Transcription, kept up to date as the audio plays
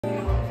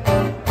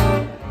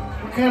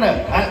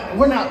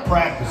we're not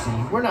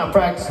practicing. We're not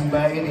practicing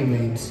by any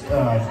means.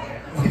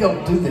 We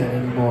don't do that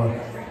anymore.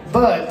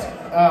 But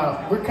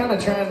we're kind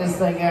of trying this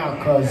thing out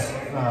because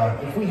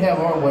if we have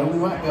our way, we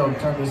might be able to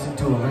turn this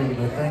into a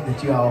regular thing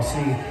that you all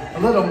see a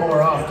little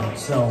more often.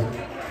 So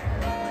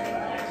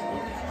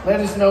let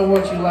us know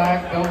what you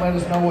like. Don't let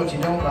us know what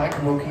you don't like,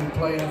 and we'll keep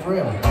playing it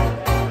forever.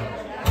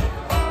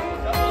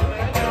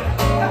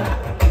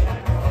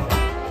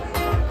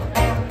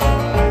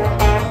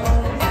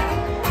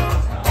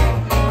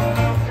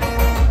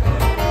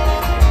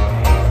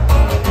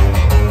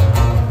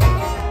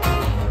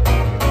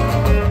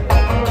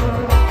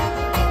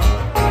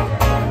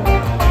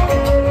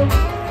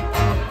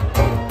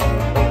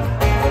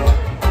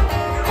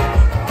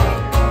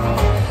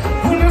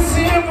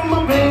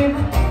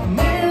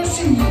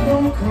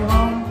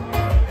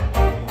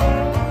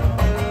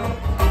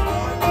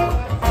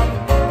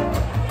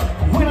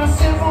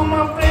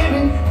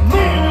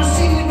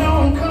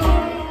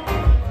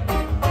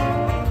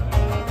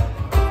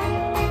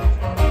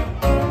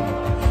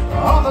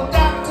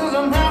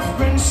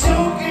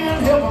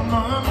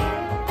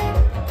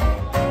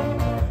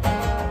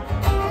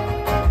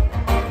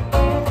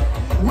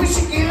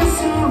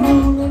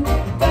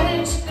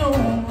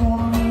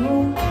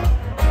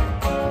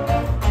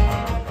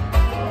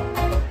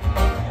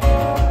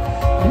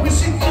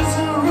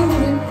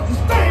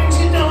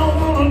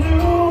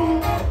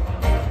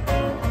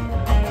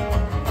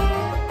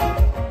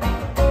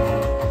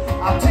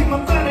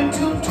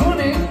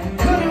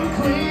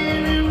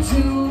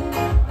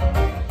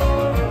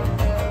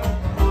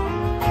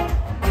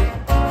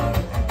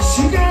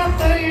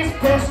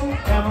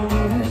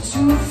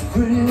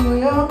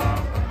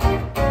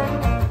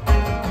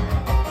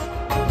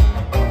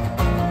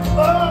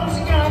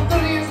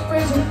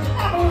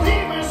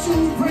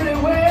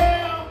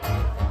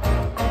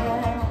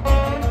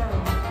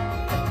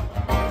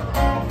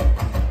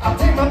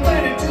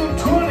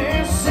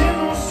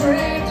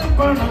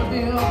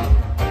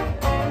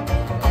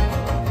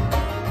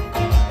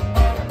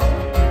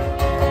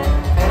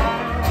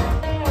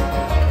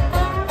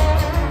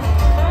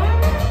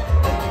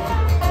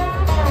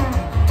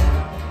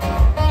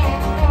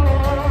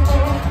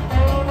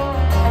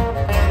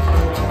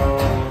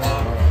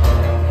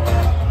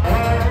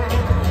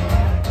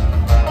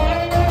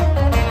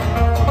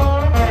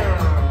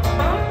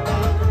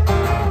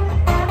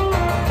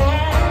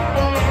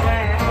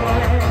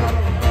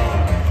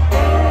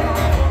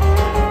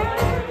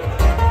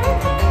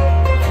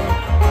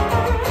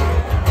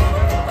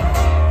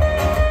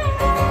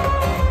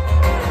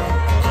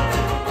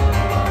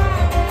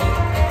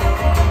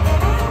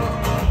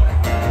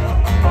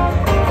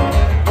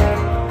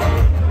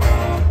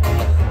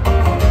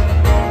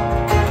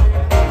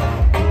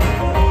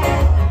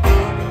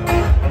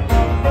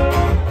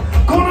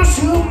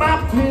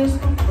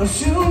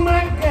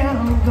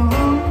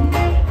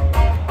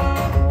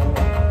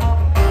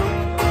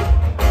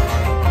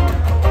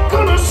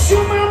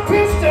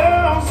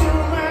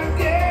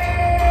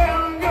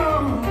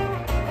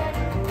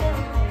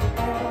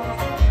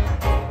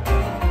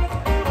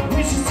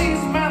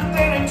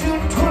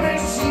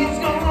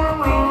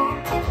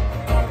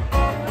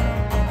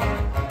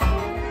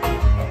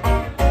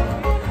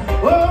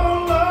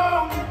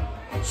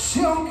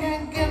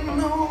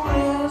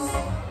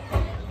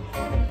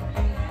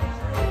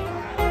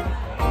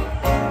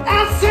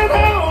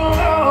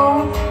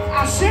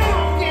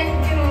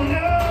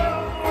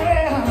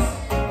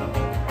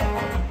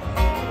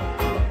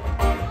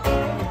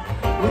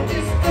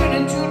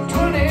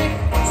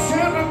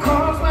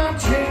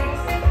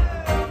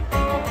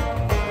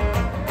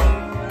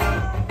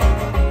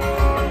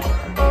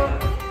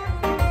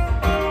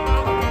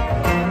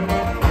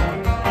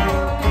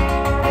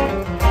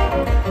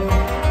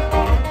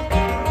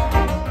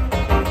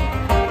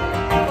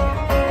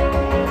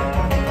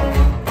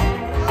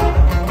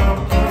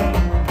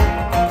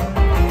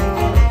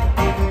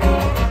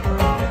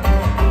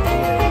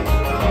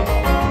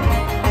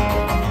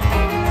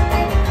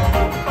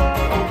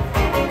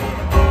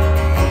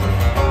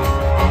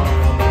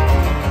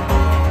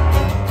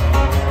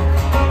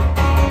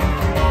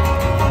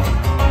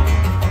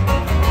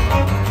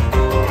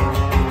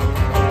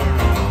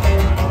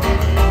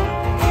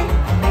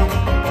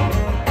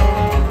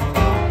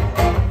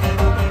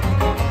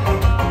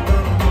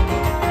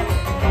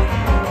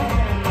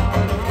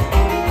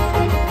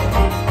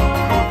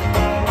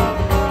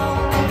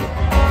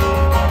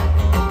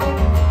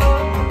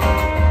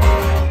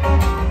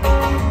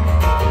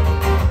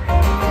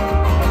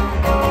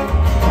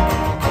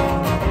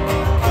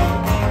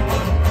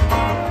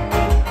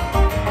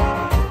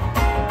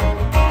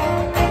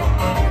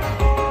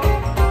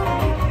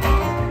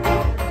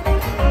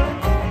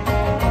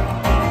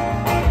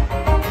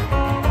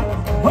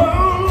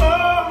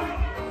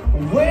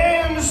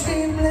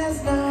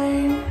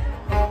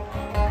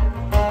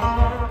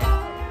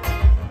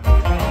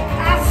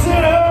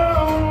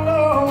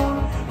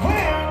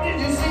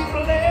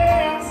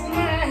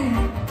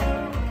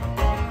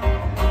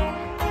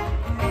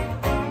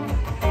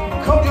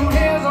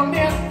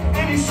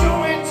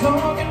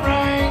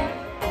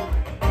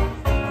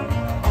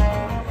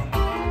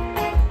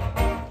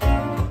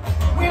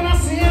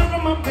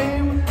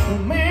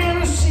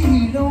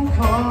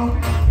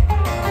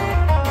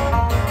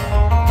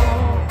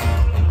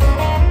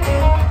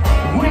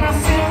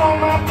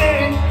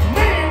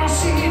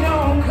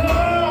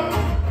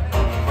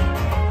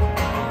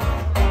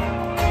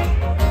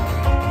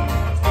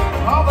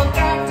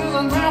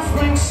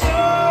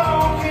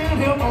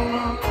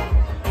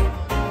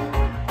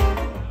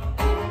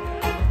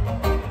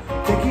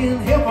 can't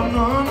help I'm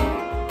none.